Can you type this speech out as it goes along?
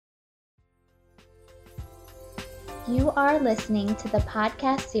You are listening to the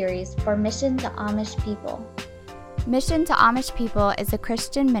podcast series for Mission to Amish People. Mission to Amish People is a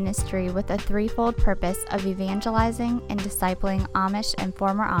Christian ministry with a threefold purpose of evangelizing and discipling Amish and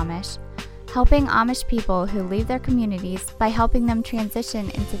former Amish, helping Amish people who leave their communities by helping them transition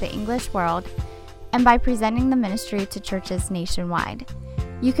into the English world, and by presenting the ministry to churches nationwide.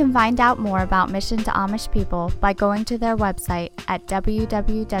 You can find out more about Mission to Amish People by going to their website at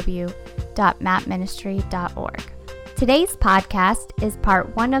www.mapministry.org. Today's podcast is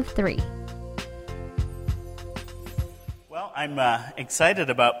part 1 of 3. Well, I'm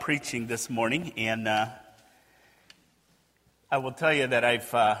excited about preaching this morning, and I will tell you that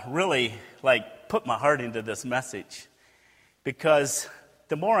I've really put my heart into this message, because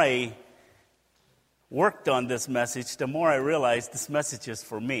the more I worked on this message, the more I realized this message is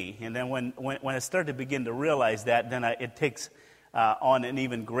for me. And then when I start to begin to realize that, then it takes on an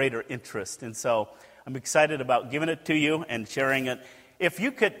even greater interest. And so I'm excited about giving it to you and sharing it. If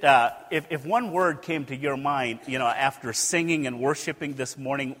you could, if one word came to your mind, after singing and worshiping this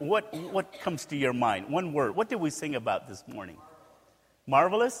morning, what comes to your mind? One word. What did we sing about this morning?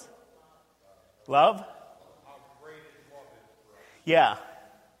 Marvelous? Love? Yeah.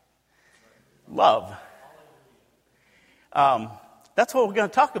 Love. That's what we're going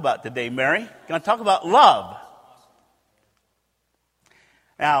to talk about today, Mary. We're going to talk about love.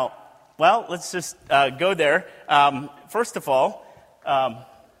 Now, let's just go there. First of all, let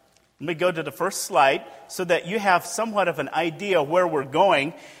me go to the first slide so that you have somewhat of an idea where we're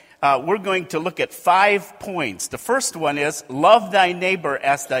going. We're going to look at 5 points. The first one is, love thy neighbor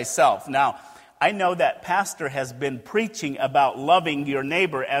as thyself. Now, I know that Pastor has been preaching about loving your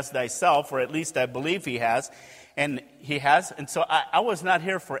neighbor as thyself, or at least I believe he has. And so I was not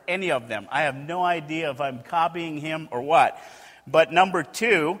here for any of them. I have no idea if I'm copying him or what. But number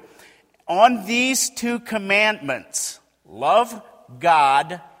 2, on these 2 commandments, love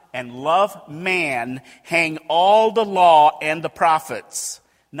God and love man, hang all the law and the prophets.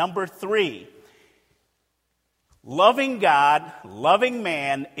 Number 3, loving God, loving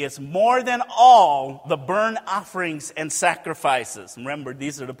man is more than all the burnt offerings and sacrifices. Remember,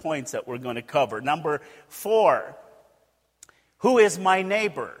 these are the points that we're going to cover. Number 4, who is my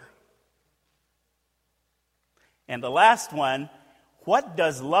neighbor? And the last one, what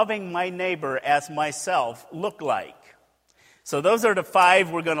does loving my neighbor as myself look like? So those are the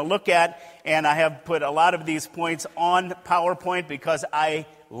 5 we're going to look at, and I have put a lot of these points on PowerPoint because I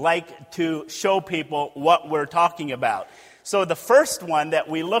like to show people what we're talking about. So the first one that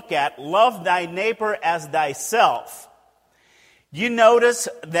we look at, love thy neighbor as thyself. You notice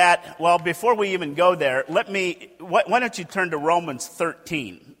that, before we even go there, why don't you turn to Romans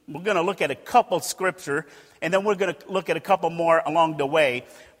 13. We're going to look at a couple scripture, and then we're going to look at a couple more along the way.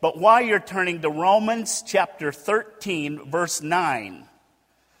 But while you're turning to Romans chapter 13, verse 9,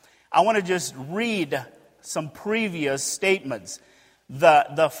 I want to just read some previous statements.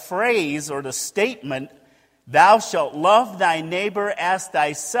 The phrase or the statement, thou shalt love thy neighbor as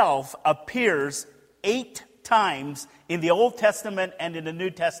thyself, appears 8 times in the Old Testament and in the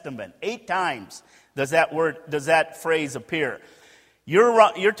New Testament. 8 times does that phrase appear.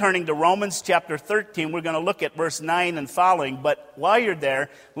 You're turning to Romans chapter 13. We're going to look at verse 9 and following. But while you're there,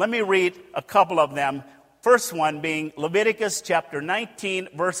 let me read a couple of them. First one being Leviticus chapter 19,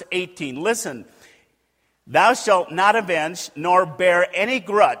 verse 18. Listen. Thou shalt not avenge, nor bear any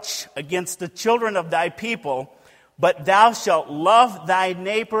grudge against the children of thy people, but thou shalt love thy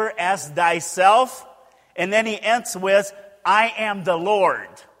neighbor as thyself. And then he ends with, I am the Lord.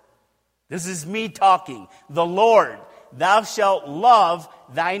 This is me talking, the Lord. Thou shalt love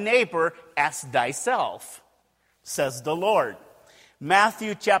thy neighbor as thyself, says the Lord.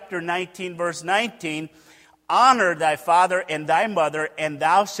 Matthew chapter 19, verse 19, honor thy father and thy mother, and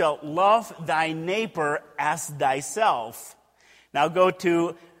thou shalt love thy neighbor as thyself. Now go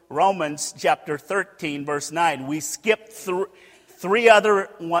to Romans chapter 13, verse 9. We skipped through 3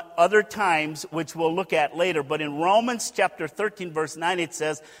 other times, which we'll look at later. But in Romans chapter 13, verse 9, it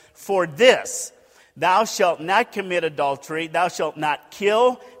says, for this, thou shalt not commit adultery, thou shalt not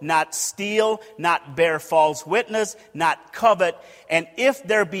kill, not steal, not bear false witness, not covet. And if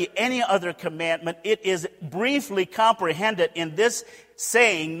there be any other commandment, it is briefly comprehended in this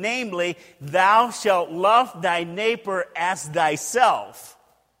saying, namely, thou shalt love thy neighbor as thyself.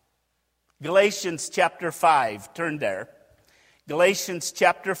 Galatians chapter 5, turn there. Galatians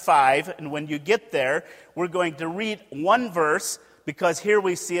chapter 5, and when you get there, we're going to read one verse, because here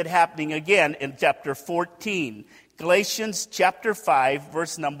we see it happening again in chapter 14. Galatians chapter 5,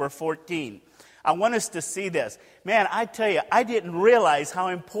 verse number 14. I want us to see this. man, I tell you, I didn't realize how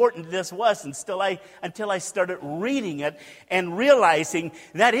important this was until I started reading it and realizing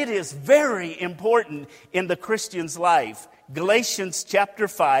that it is very important in the Christian's life. Galatians chapter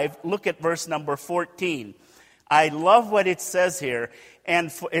 5, look at verse number 14. I love what it says here.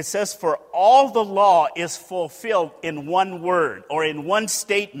 And it says, for all the law is fulfilled in one word or in one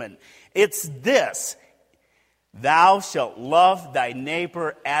statement. It's this: thou shalt love thy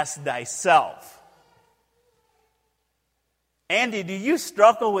neighbor as thyself. Andy, do you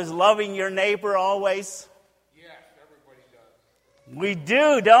struggle with loving your neighbor always? Yes, everybody does. We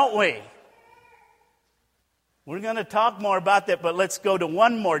do, don't we? We're going to talk more about that, but let's go to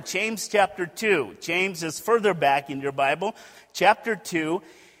one more. James chapter 2. James is further back in your Bible. Chapter 2.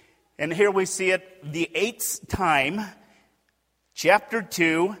 And here we see it the 8th time. Chapter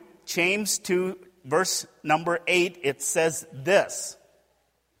 2, James 2, verse number 8. It says this.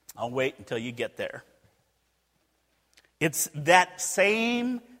 I'll wait until you get there. It's that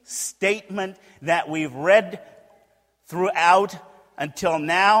same statement that we've read throughout until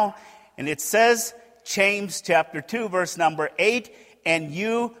now. And it says, James chapter 2, verse number 8, and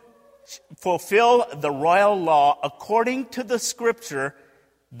you fulfill the royal law according to the scripture,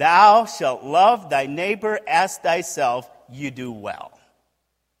 thou shalt love thy neighbor as thyself, you do well.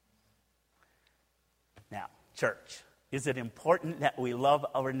 Now, church, is it important that we love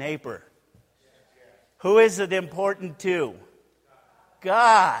our neighbor? Who is it important to?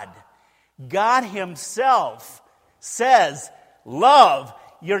 God. God himself says, love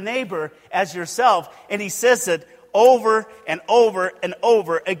your neighbor as yourself. And he says it over and over and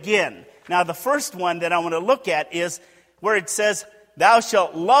over again. Now, the first one that I want to look at is where it says, thou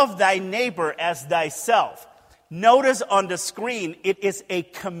shalt love thy neighbor as thyself. Notice on the screen, it is a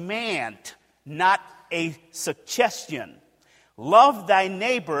command, not a suggestion. Love thy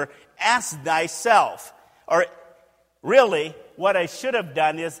neighbor as thyself. Or really, what I should have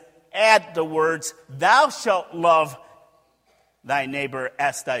done is add the words, thou shalt love thy neighbor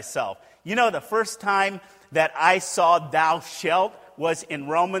as thyself. You know, the first time that I saw thou shalt was in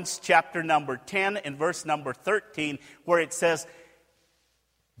Romans chapter number 10 and verse number 13, where it says,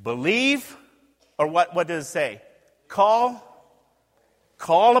 believe, or what does it say? Call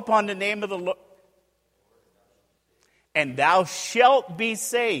upon the name of the Lord, and thou shalt be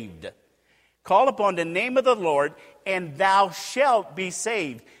saved. Call upon the name of the Lord, and thou shalt be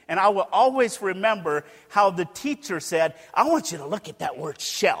saved. And I will always remember how the teacher said, I want you to look at that word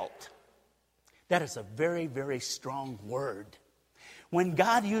shalt. That is a very, very strong word. When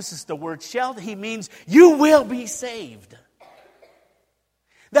God uses the word shalt, he means you will be saved.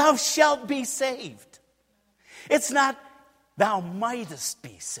 Thou shalt be saved. It's not thou mightest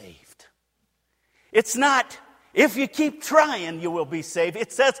be saved. It's not if you keep trying you will be saved.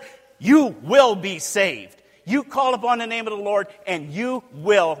 It says you will be saved. You call upon the name of the Lord and you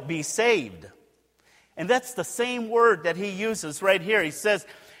will be saved. And that's the same word that he uses right here. He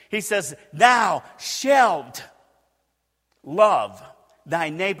says, thou shalt love thy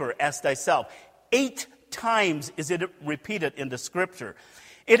neighbor as thyself. 8 times is it repeated in the scripture.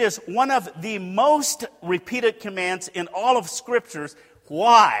 It is one of the most repeated commands in all of scriptures.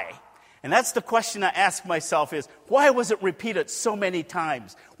 Why? And that's the question I ask myself is, why was it repeated so many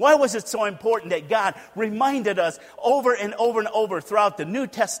times? Why was it so important that God reminded us over and over and over throughout the New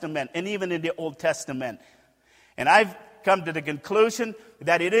Testament and even in the Old Testament? And I've come to the conclusion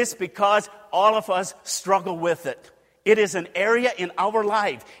that it is because all of us struggle with it. It is an area in our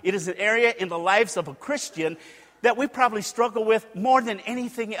life. It is an area in the lives of a Christian that we probably struggle with more than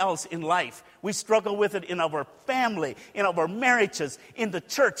anything else in life. We struggle with it in our family, in our marriages, in the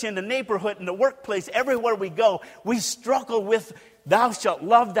church, in the neighborhood, in the workplace, everywhere we go. We struggle with thou shalt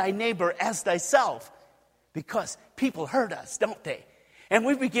love thy neighbor as thyself because people hurt us, don't they? And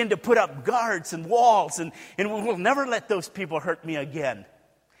we begin to put up guards and walls and we will never let those people hurt me again.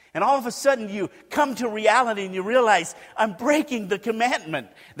 And all of a sudden you come to reality and you realize I'm breaking the commandment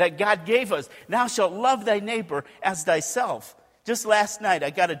that God gave us. Thou shalt love thy neighbor as thyself. Just last night I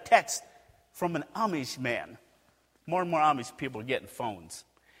got a text from an Amish man. More and more Amish people are getting phones.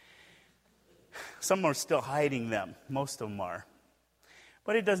 Some are still hiding them. Most of them are.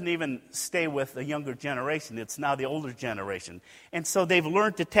 But it doesn't even stay with the younger generation. It's now the older generation. And so they've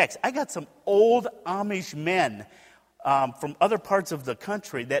learned to text. I got some old Amish men from other parts of the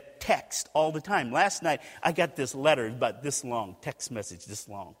country that text all the time. Last night, I got this letter about this long, text message this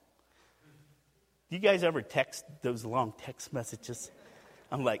long. Do you guys ever text those long text messages?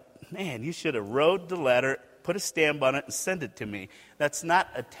 I'm like, man, you should have wrote the letter, put a stamp on it, and send it to me. That's not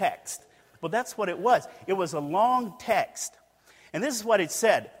a text. Well, that's what it was. It was a long text. And this is what it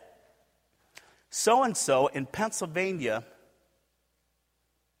said. so-and-so in Pennsylvania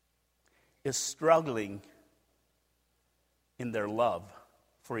is struggling in their love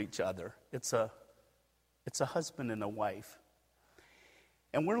for each other. It's a husband and a wife.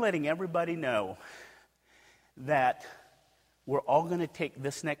 And we're letting everybody know that we're all going to take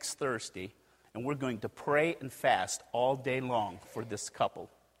this next Thursday and we're going to pray and fast all day long for this couple.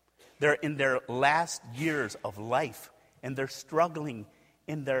 They're in their last years of life and they're struggling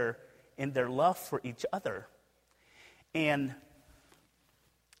in their love for each other. And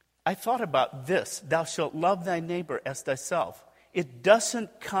I thought about this: thou shalt love thy neighbor as thyself. It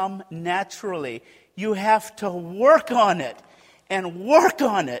doesn't come naturally. You have to work on it and work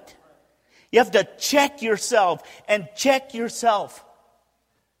on it. You have to check yourself and check yourself.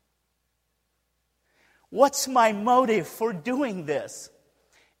 What's my motive for doing this?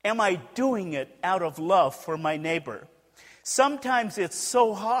 Am I doing it out of love for my neighbor? Sometimes it's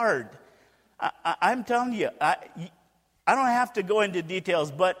so hard. I'm telling you, I don't have to go into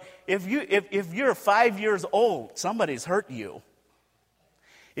details, but if you're 5 years old, somebody's hurt you.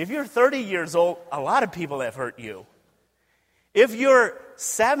 If you're 30 years old, a lot of people have hurt you. If you're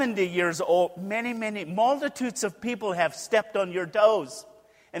 70 years old, many multitudes of people have stepped on your toes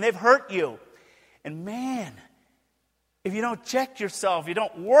and they've hurt you. And man, if you don't check yourself, you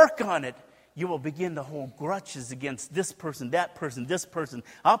don't work on it, you will begin to hold grudges against this person, that person, this person.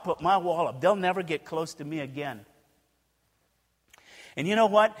 I'll put my wall up. They'll never get close to me again. And you know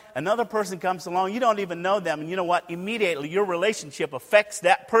what? Another person comes along, you don't even know them, and you know what? Immediately your relationship affects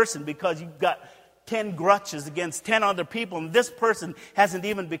that person because you've got 10 grudges against 10 other people, and this person hasn't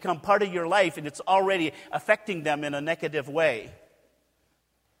even become part of your life, and it's already affecting them in a negative way.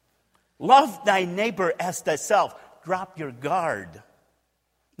 Love thy neighbor as thyself. Drop your guard.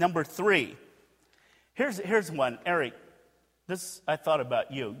 Number 3. Here's one. Eric, this I thought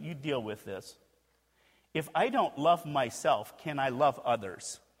about you. You deal with this. If I don't love myself, can I love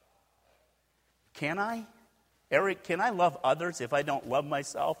others? Can I? Eric, can I love others if I don't love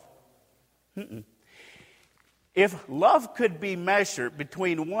myself? If love could be measured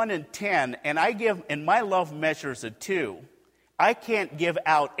between 1 and 10, and my love measures a 2, I can't give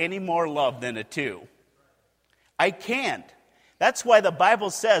out any more love than a 2. I can't. That's why the Bible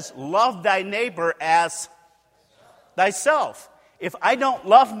says, love thy neighbor as thyself. If I don't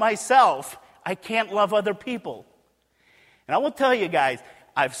love myself, I can't love other people. And I will tell you guys,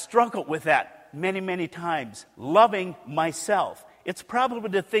 I've struggled with that many times, loving myself. It's probably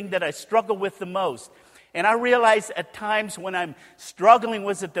the thing that I struggle with the most. And I realize at times when I'm struggling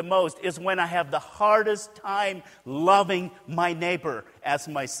with it the most is when I have the hardest time loving my neighbor as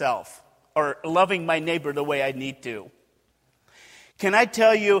myself, or loving my neighbor the way I need to. Can I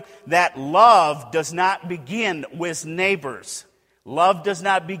tell you that love does not begin with neighbors? Love does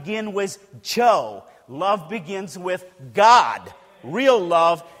not begin with Joe. Love begins with God. Real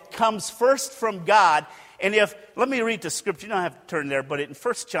love comes first from God. And let me read the scripture. You don't have to turn there, but in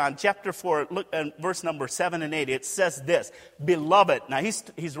 1 John chapter 4, look at verse number 7 and 8, it says this: Beloved, now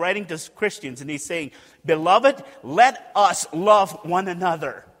he's writing to Christians and he's saying, Beloved, let us love one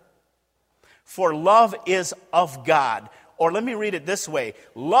another, for love is of God. Or let me read it this way: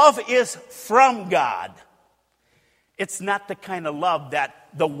 love is from God. It's not the kind of love that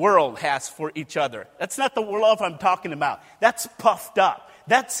the world has for each other. That's not the love I'm talking about. That's puffed up.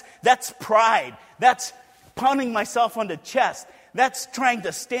 That's pride. That's pounding myself on the chest. That's trying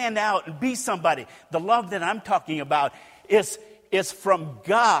to stand out and be somebody. The love that I'm talking about is from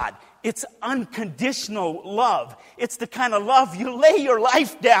God. It's unconditional love. It's the kind of love you lay your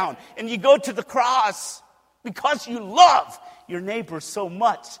life down and you go to the cross because you love your neighbor so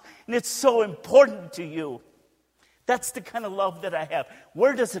much and it's so important to you. That's the kind of love that I have.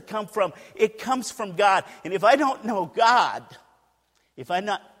 Where does it come from? It comes from God. And if I don't know God, if I'm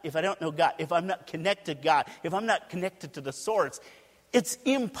not connected to God, if I'm not connected to the source, it's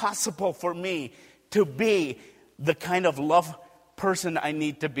impossible for me to be the kind of love person I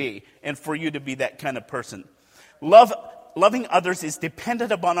need to be, and for you to be that kind of person. Loving others is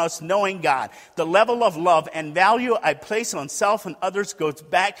dependent upon us knowing God. The level of love and value I place on self and others goes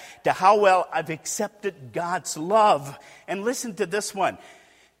back to how well I've accepted God's love. And listen to this one.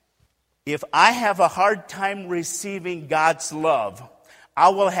 If I have a hard time receiving God's love, I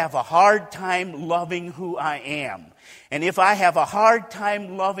will have a hard time loving who I am. And if I have a hard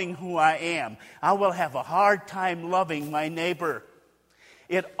time loving who I am, I will have a hard time loving my neighbor.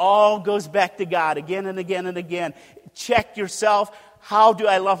 It all goes back to God again and again and again. Check yourself. How do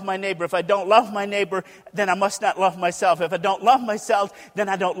I love my neighbor? If I don't love my neighbor, then I must not love myself. If I don't love myself, then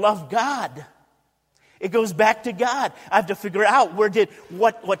I don't love God. It goes back to God. I have to figure out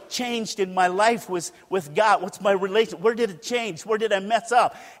what changed in my life was with God. What's my relation? Where did it change? Where did I mess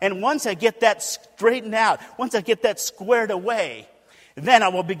up? And once I get that straightened out, once I get that squared away, then I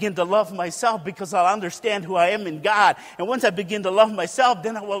will begin to love myself because I'll understand who I am in God. And once I begin to love myself,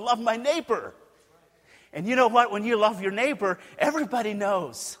 then I will love my neighbor. And you know what? When you love your neighbor, everybody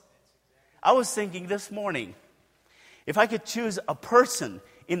knows. I was thinking this morning, if I could choose a person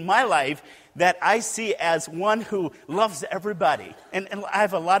in my life that I see as one who loves everybody. And I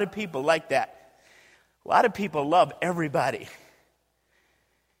have a lot of people like that. A lot of people love everybody.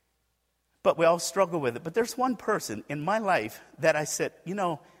 But we all struggle with it. But there's one person in my life that I said,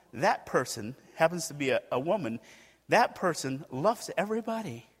 that person happens to be a woman. That person loves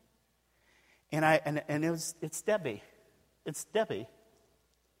everybody. And it's Debbie. It's Debbie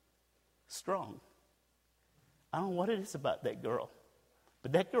Strong. I don't know what it is about that girl.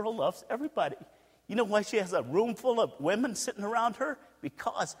 But that girl loves everybody. You know why she has a room full of women sitting around her?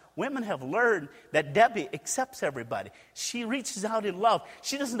 Because women have learned that Debbie accepts everybody. She reaches out in love.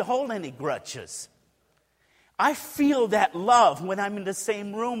 She doesn't hold any grudges. I feel that love when I'm in the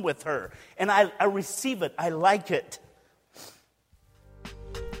same room with her. And I receive it. I like it.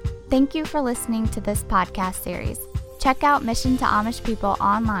 Thank you for listening to this podcast series. Check out Mission to Amish People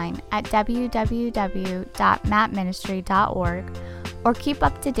online at www.mapministry.org or keep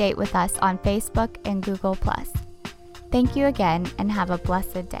up to date with us on Facebook and Google+. Thank you again and have a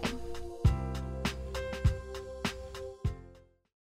blessed day.